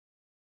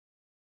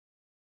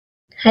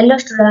Hello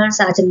students,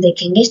 आज हम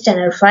देखेंगे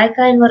स्टैंडर्ड 5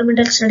 का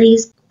environmental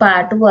studies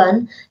part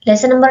 1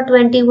 lesson number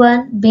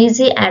 21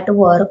 busy at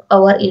work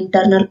hour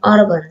internal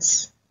organs.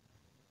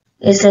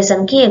 इस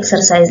लेसन की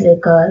एक्सरसाइज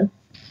लेकर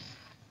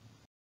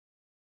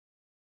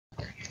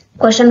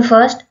question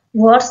first,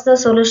 what's the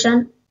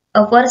solution?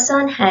 A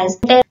person has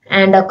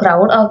and a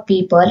crowd of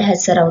people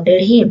has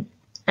surrounded him.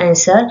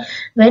 Answer,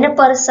 when a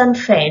person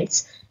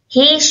faints,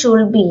 he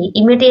should be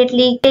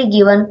immediately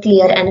given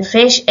clear and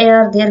fresh air.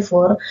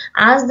 Therefore,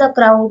 ask the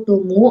crowd to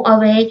move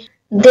away.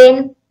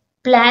 Then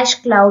splash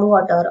cloud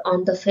water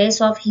on the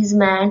face of his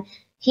man.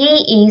 He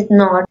is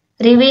not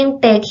reviving.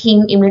 Take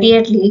him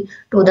immediately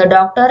to the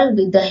doctor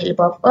with the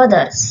help of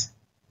others.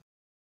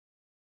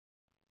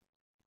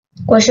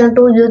 Question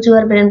 2, use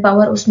your brain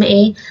power. उसमें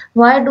A,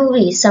 why do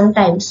we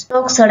sometimes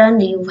choke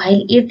suddenly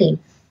while eating?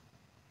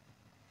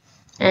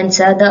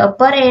 Answer, the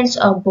upper ends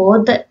of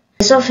both the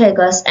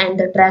esophagus and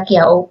the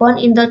trachea open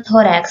in the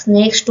thorax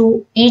next to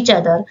each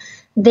other.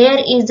 There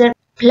is a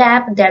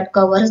flap that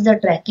covers the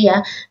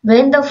trachea.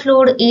 When the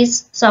fluid is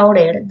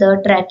swallowed, the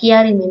trachea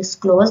remains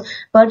closed.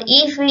 But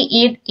if we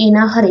eat in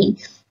a hurry,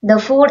 the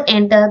food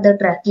enters the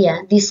trachea.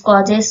 This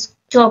causes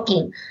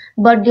choking.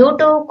 But due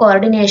to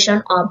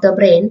coordination of the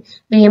brain,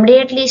 we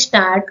immediately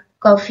start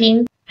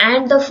coughing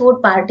and the food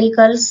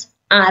particles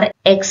are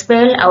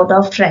expelled out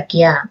of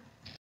trachea.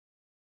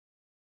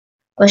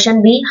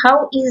 Question B, how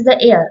is the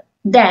air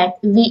that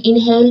we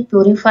inhale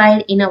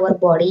purified in our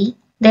body?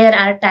 There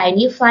are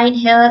tiny fine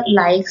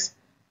hair-like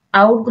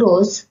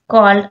outgrowths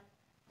called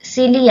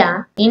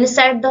cilia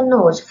inside the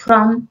nose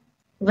from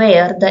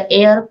where the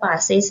air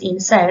passes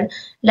inside.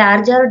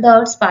 Larger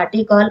dust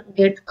particles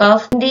get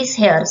caught in these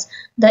hairs.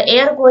 The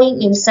air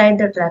going inside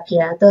the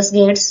trachea thus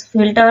gets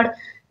filtered.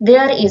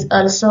 There is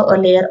also a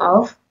layer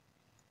of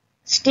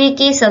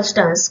sticky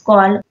substance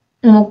called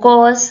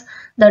mucus.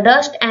 The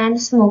dust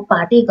and smoke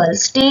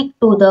particles stick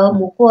to the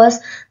mucus.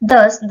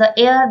 Thus, the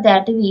air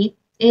that we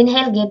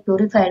inhale gets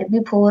purified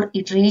before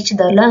it reaches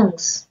the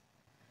lungs.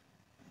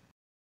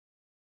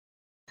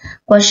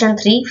 Question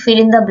 3.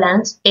 Fill in the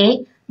blanks.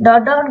 A.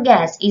 Dot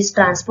gas is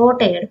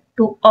transported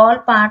to all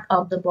parts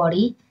of the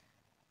body.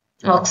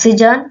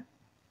 Oxygen.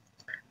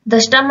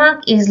 The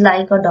stomach is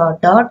like a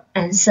dot.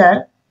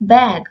 Answer,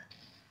 bag.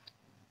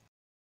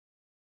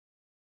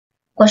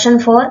 Question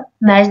 4.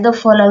 Match the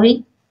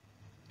following.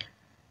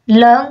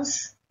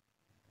 Lungs,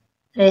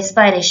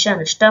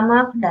 respiration,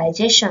 stomach,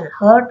 digestion,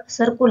 heart,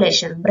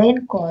 circulation,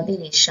 brain,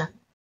 coordination.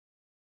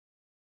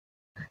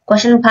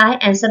 Question 5.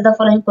 Answer the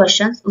following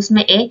questions.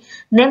 उसमें A.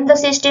 Name the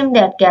system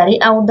that carry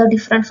out the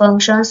different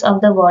functions of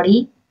the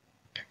body.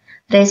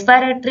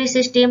 Respiratory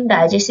system,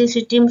 digestive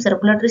system,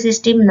 circulatory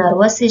system,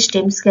 nervous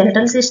system,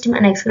 skeletal system,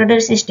 and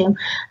excretory system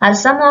are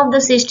some of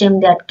the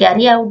systems that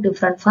carry out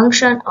different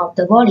functions of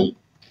the body.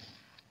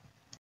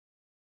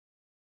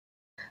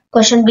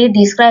 Question B.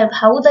 Describe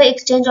how the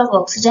exchange of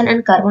oxygen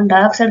and carbon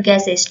dioxide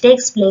gases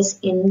takes place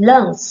in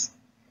lungs.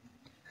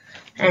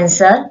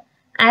 Answer,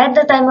 at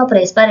the time of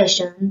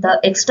respiration, the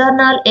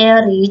external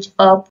air reaches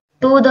up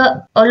to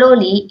the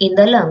alveoli in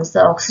the lungs.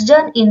 The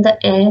oxygen in the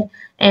air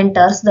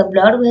enters the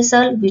blood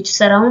vessel which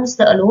surrounds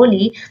the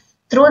alveoli.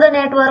 Through the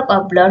network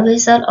of blood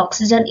vessels,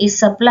 oxygen is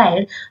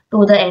supplied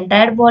to the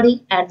entire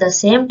body. At the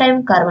same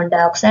time, carbon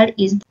dioxide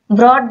is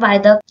brought by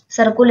the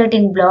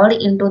circulating blood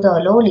into the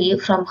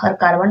alveoli. From her,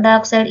 carbon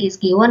dioxide is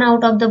given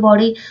out of the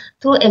body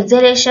through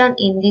exhalation.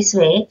 In this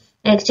way,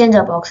 exchange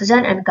of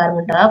oxygen and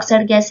carbon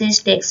dioxide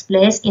gases takes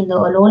place in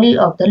the alveoli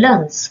of the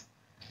lungs.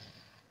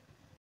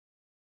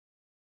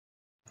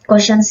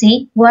 Question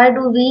C. Why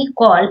do we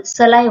call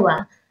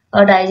saliva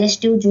a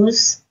digestive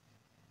juice?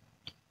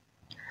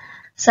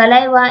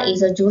 Saliva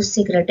is a juice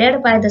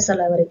secreted by the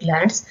salivary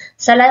glands.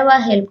 Saliva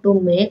helps to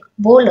make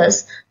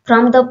bolus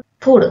from the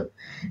food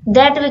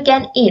that we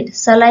can eat.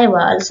 Saliva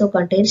also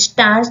contains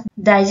starch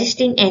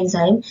digesting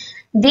enzyme.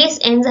 This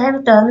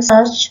enzyme turns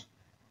starch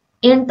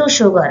into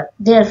sugar.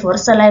 Therefore,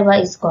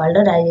 saliva is called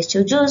a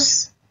digestive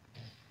juice.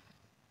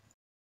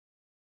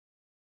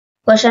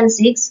 Question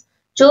 6.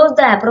 Choose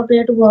the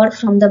appropriate word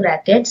from the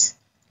brackets.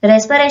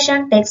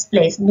 Respiration takes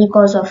place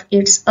because of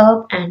its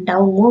up and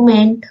down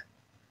movement.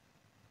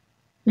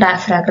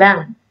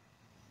 Diaphragm.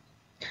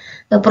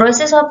 The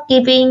process of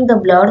keeping the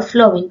blood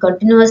flowing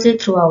continuously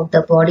throughout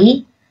the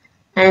body.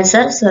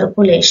 Answer,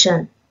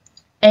 circulation.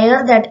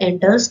 Air that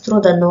enters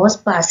through the nose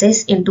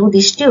passes into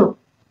this tube.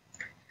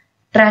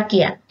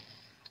 Trachea.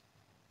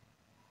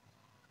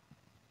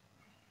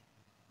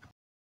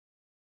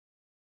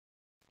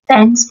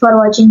 Thanks for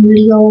watching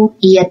video.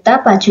 इयत्ता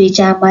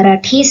 5वीच्या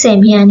Marathi,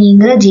 semi आणि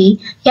इंग्रजी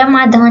या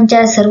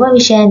माध्यमांच्या सर्व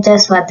विषयांच्या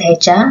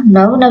स्वाध्यायाच्या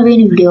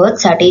नवनवीन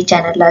व्हिडिओसाठी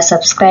चॅनलला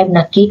subscribe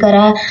नक्की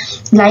करा,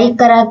 लाईक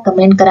करा,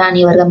 कमेंट करा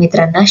आणि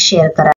वर्गमित्रांना शेअर करा.